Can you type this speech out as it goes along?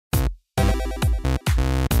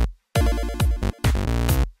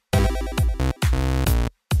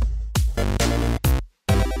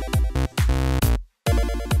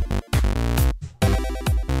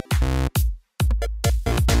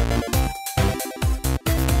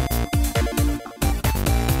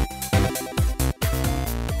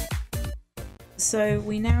So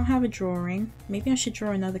we now have a drawing. Maybe I should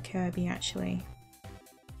draw another Kirby actually.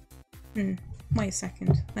 Wait a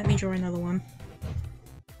second. Let me draw another one.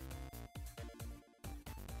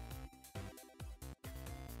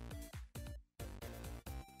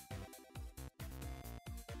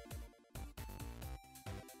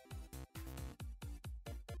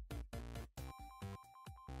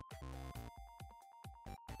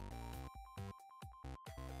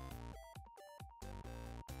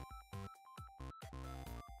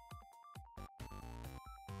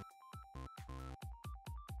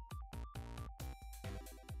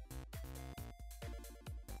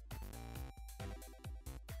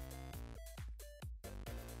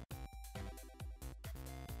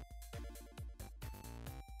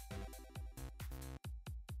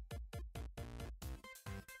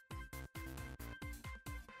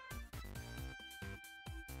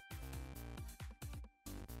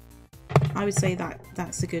 I would say that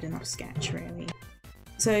that's a good enough sketch, really.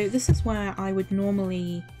 So this is where I would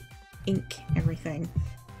normally ink everything.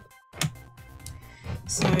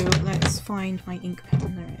 So let's find my ink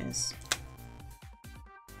pen. There it is.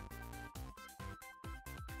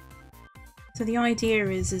 So the idea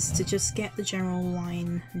is to just get the general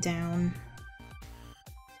line down.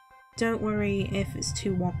 Don't worry if it's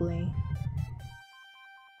too wobbly.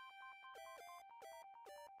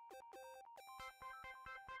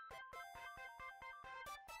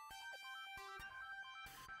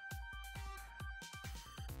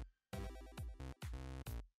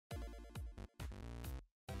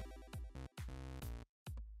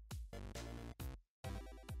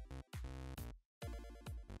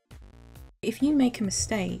 If you make a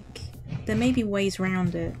mistake, there may be ways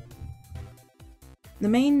around it. The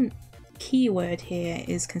main keyword here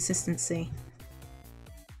is consistency.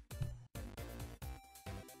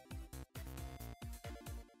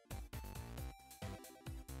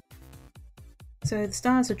 So the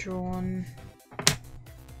stars are drawn.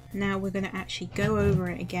 Now we're going to actually go over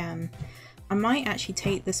it again. I might actually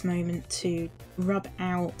take this moment to rub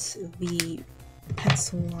out the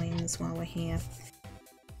pencil lines while we're here.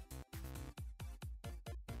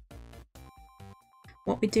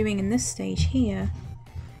 What we're doing in this stage here,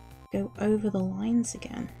 go over the lines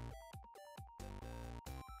again.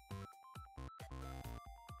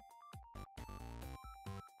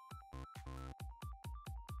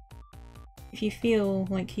 If you feel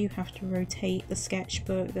like you have to rotate the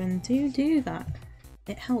sketchbook, then do that.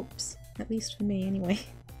 It helps, at least for me anyway.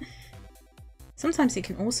 Sometimes it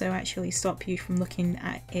can also actually stop you from looking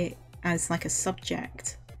at it as like a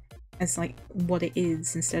subject, as like what it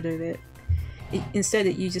is, instead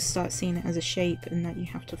that you just start seeing it as a shape and that you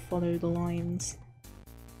have to follow the lines.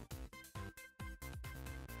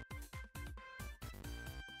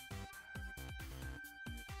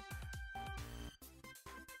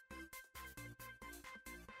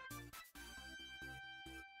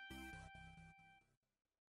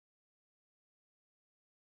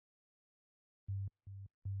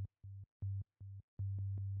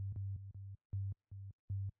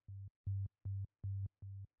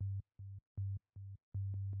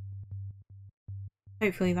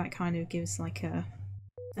 Hopefully that kind of gives like an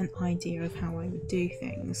idea of how I would do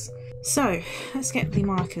things. So let's get the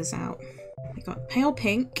markers out. We got pale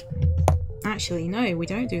pink. Actually, no, we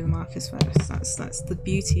don't do the markers first. That's the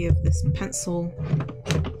beauty of this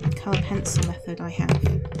colour pencil method I have.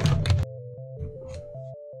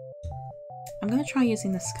 I'm going to try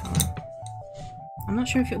using this colour. I'm not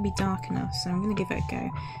sure if it'll be dark enough, so I'm going to give it a go.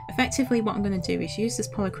 Effectively what I'm going to do is use this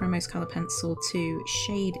Polychromos colour pencil to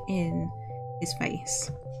shade in his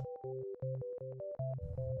face.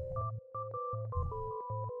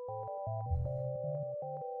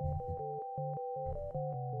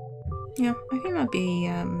 Yeah, I think that'd be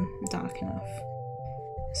dark enough.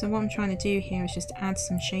 So what I'm trying to do here is just add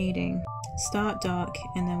some shading. Start dark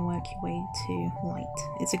and then work your way to light.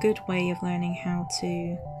 It's a good way of learning how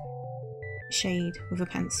to shade with a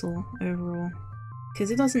pencil overall,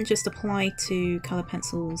 because it doesn't just apply to colour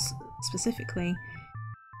pencils specifically.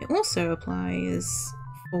 It also applies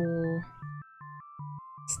for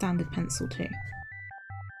standard pencil too.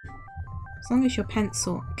 As long as your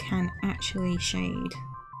pencil can actually shade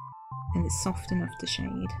and it's soft enough to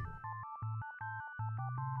shade.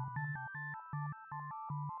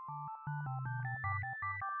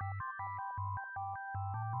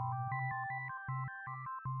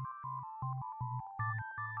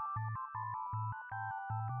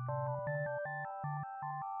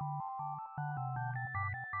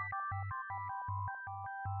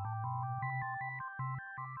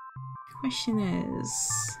 Question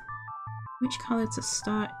is, which colour to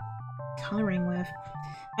start colouring with?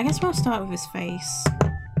 I guess we'll start with his face.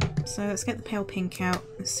 So let's get the pale pink out.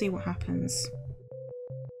 Let's see what happens.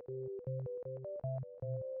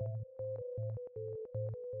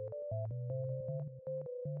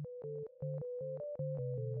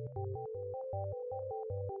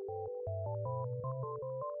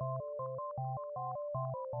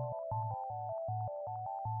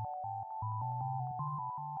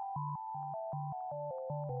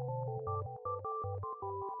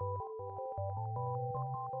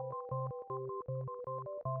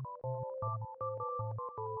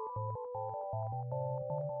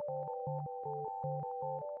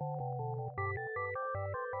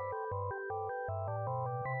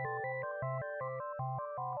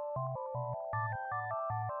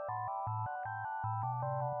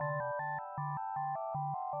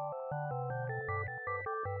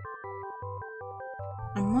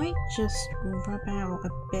 I might just rub out a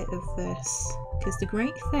bit of this, because the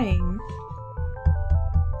great thing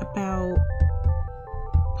about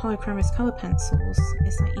polychromos colour pencils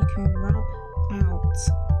is that you can rub out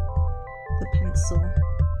the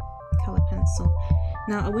colour pencil.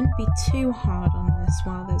 Now I wouldn't be too hard on this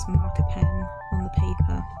while there's marker pen on the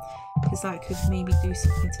paper, because that could maybe do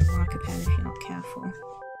something to the marker pen if you're not careful.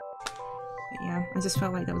 But yeah, I just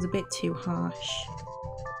felt like that was a bit too harsh.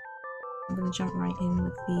 I'm gonna jump right in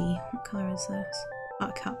with the, what colour is this?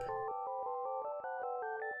 Buttercup.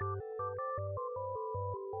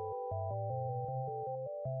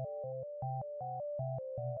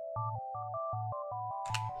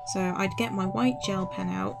 So I'd get my white gel pen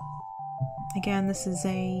out. Again, this is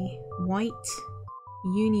a white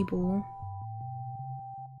Uniball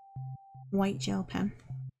white gel pen.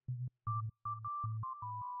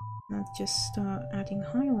 And I'd just start adding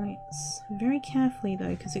highlights. Very carefully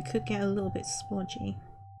though, because it could get a little bit splodgy.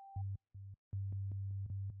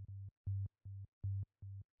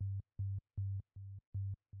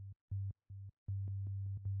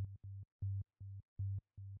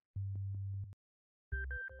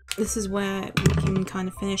 This is where we can kind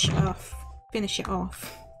of finish it off with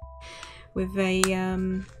a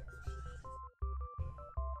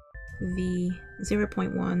the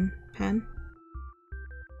 0.1 pen.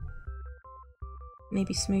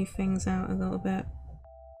 Maybe smooth things out a little bit.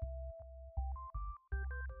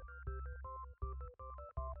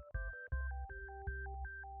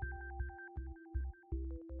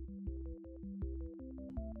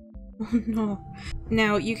 Oh no.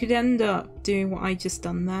 Now you could end up doing what I just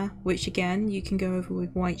done there, which again you can go over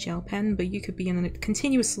with white gel pen, but you could be in a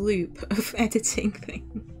continuous loop of editing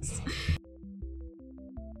things.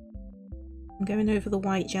 I'm going over the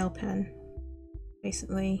white gel pen,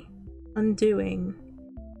 basically undoing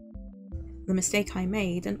the mistake I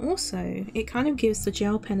made, and also it kind of gives the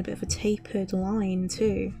gel pen a bit of a tapered line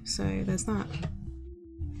too, so there's that.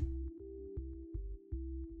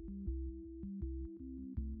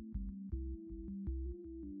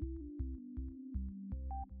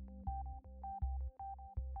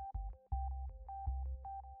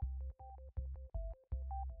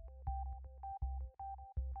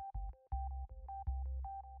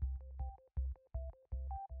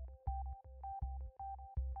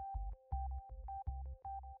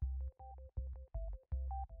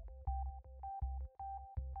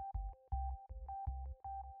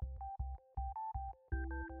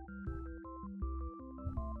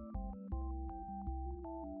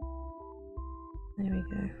 There we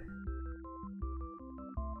go.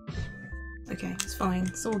 Okay, it's fine.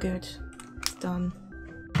 It's all good. It's done.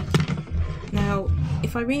 Now,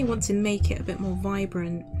 if I really want to make it a bit more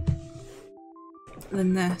vibrant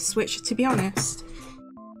than this, which, to be honest,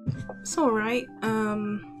 it's alright.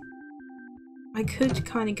 I could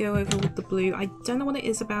kind of go over with the blue. I don't know what it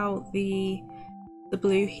is about the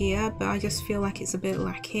blue here, but I just feel like it's a bit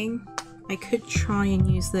lacking. I could try and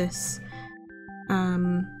use this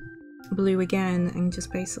blue again and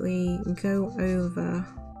just basically go over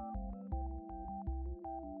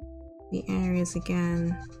the areas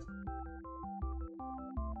again.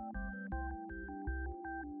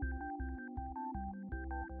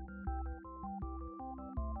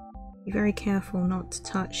 Be very careful not to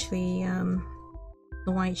touch the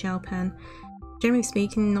white gel pen. Generally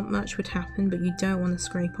speaking, not much would happen, but you don't want to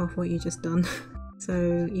scrape off what you just done.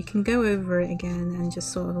 So you can go over it again and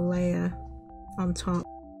just sort of layer on top.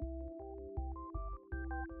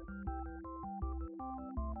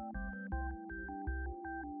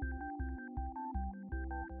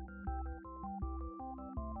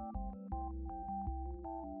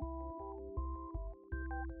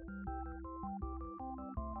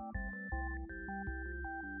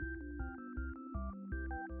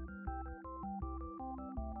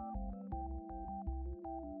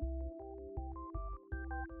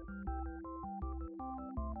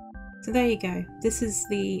 So there you go. This is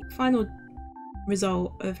the final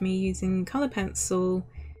result of me using colour pencil,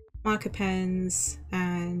 marker pens,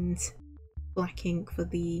 and black ink for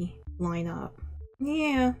the line art.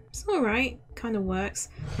 Yeah, it's alright. Kind of works.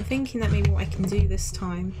 I'm thinking that maybe what I can do this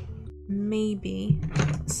time, maybe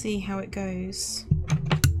see how it goes.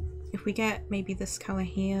 If we get maybe this colour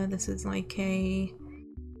here, this is like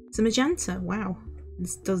it's a magenta. Wow,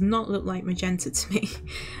 this does not look like magenta to me.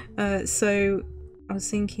 So I was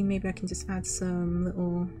thinking maybe I can just add some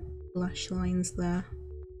little blush lines there.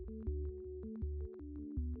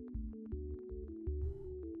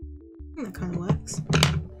 And that kind of works.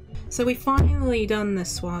 So we've finally done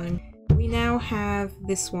this one. We now have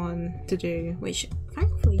this one to do, which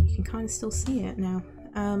thankfully you can kind of still see it now.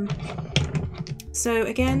 So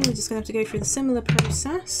again, we're just going to have to go through the similar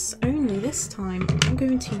process, only this time I'm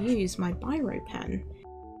going to use my biro pen.